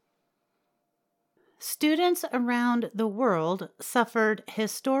Students around the world suffered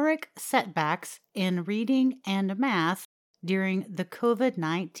historic setbacks in reading and math during the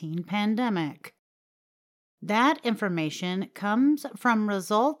COVID-19 pandemic. That information comes from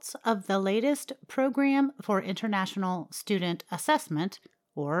results of the latest Program for International Student Assessment,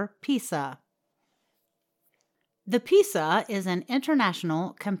 or PISA. The PISA is an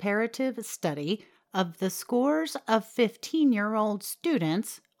international comparative study of the scores of 15-year-old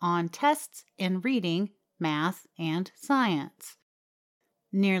students on tests in reading, math, and science.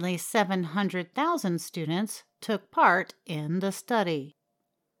 Nearly 700,000 students took part in the study.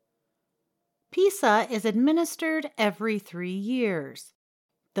 PISA is administered every 3 years.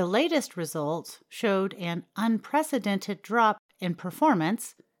 The latest results showed an unprecedented drop in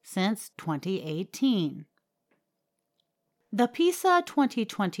performance since 2018. The PISA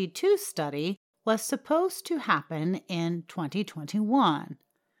 2022 study was supposed to happen in 2021,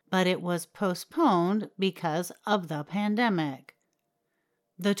 but it was postponed because of the pandemic.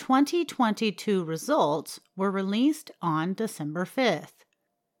 The 2022 results were released on December 5th.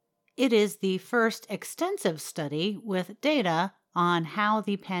 It is the first extensive study with data on how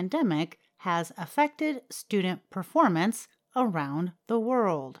the pandemic has affected student performance around the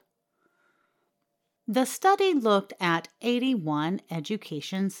world. The study looked at 81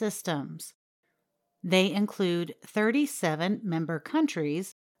 education systems. They include 37 member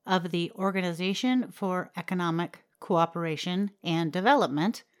countries of the Organization for Economic Cooperation and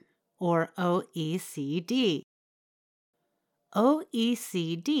Development, or OECD.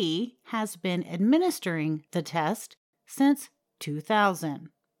 OECD has been administering the test since 2000.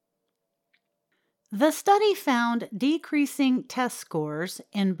 The study found decreasing test scores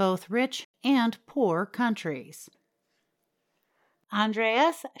in both rich and poor countries.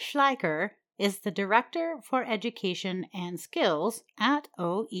 Andreas Schleicher is the Director for Education and Skills at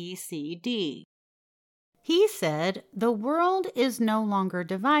OECD. He said the world is no longer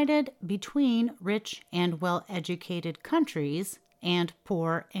divided between rich and well-educated countries and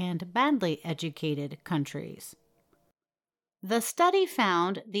poor and badly educated countries. The study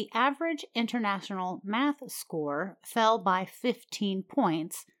found the average international math score fell by 15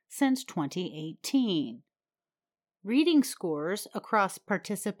 points since 2018. Reading scores across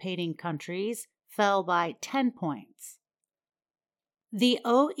participating countries fell by 10 points. The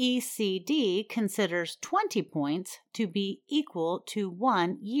OECD considers 20 points to be equal to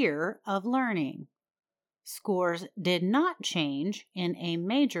 1 year of learning. Scores did not change in a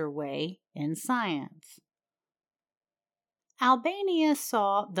major way in science. Albania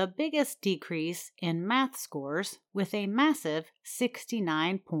saw the biggest decrease in math scores with a massive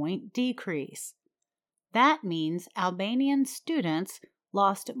 69-point decrease. That means Albanian students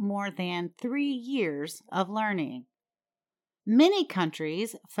lost more than 3 years of learning. Many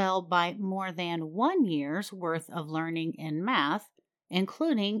countries fell by more than 1 year's worth of learning in math,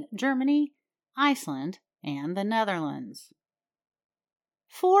 including Germany, Iceland, and the Netherlands.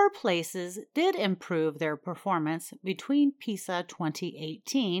 4 places did improve their performance between PISA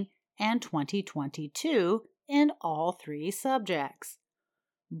 2018 and 2022 in all 3 subjects: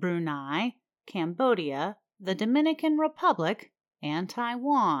 Brunei, Cambodia, the Dominican Republic, and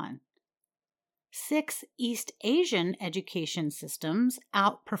Taiwan. 6 East Asian education systems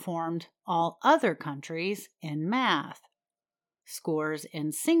outperformed all other countries in math. Scores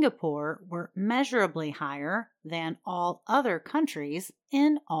in Singapore were measurably higher than all other countries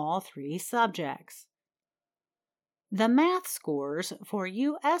in all 3 subjects. The math scores for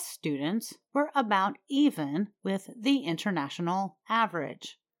U.S. students were about even with the international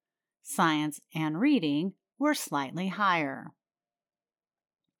average. Science and reading were slightly higher.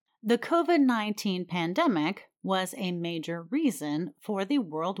 The COVID-19 pandemic was a major reason for the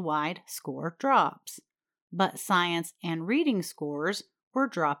worldwide score drops, but science and reading scores were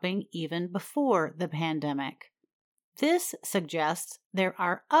dropping even before the pandemic. This suggests there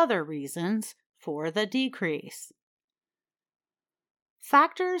are other reasons for the decrease.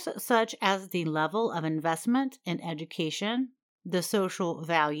 Factors such as the level of investment in education, the social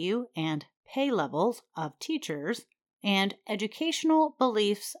value and pay levels of teachers, and educational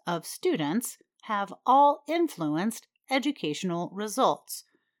beliefs of students have all influenced educational results,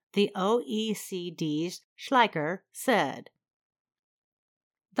 the OECD's Schleicher said.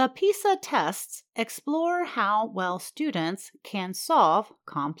 The PISA tests explore how well students can solve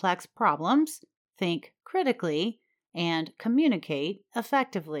complex problems, think critically, and communicate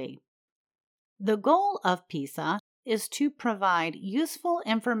effectively. The goal of PISA is to provide useful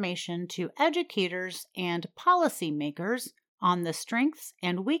information to educators and policymakers on the strengths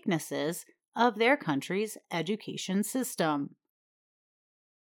and weaknesses of their country's education system.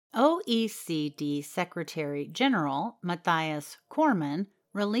 OECD Secretary General Matthias Cormann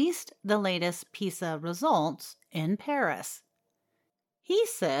released the latest PISA results in Paris. He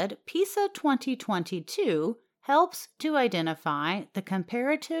said PISA 2022 helps to identify the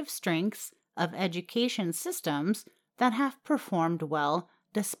comparative strengths of education systems that have performed well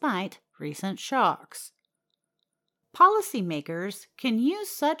despite recent shocks. Policymakers can use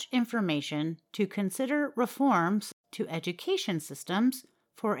such information to consider reforms to education systems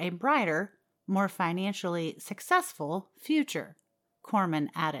for a brighter, more financially successful future, Cormann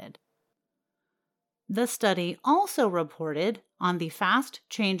added. The study also reported on the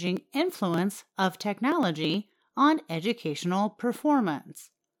fast-changing influence of technology on educational performance.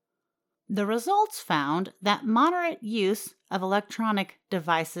 The results found that moderate use of electronic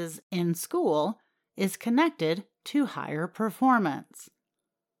devices in school is connected to higher performance.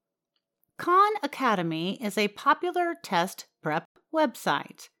 Khan Academy is a popular test prep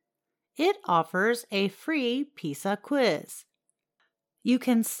website. It offers a free PISA quiz. You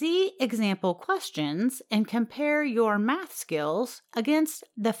can see example questions and compare your math skills against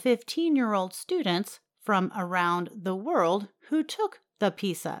the 15-year-old students from around the world who took the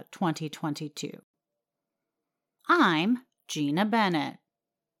PISA 2022. I'm Gina Bennett.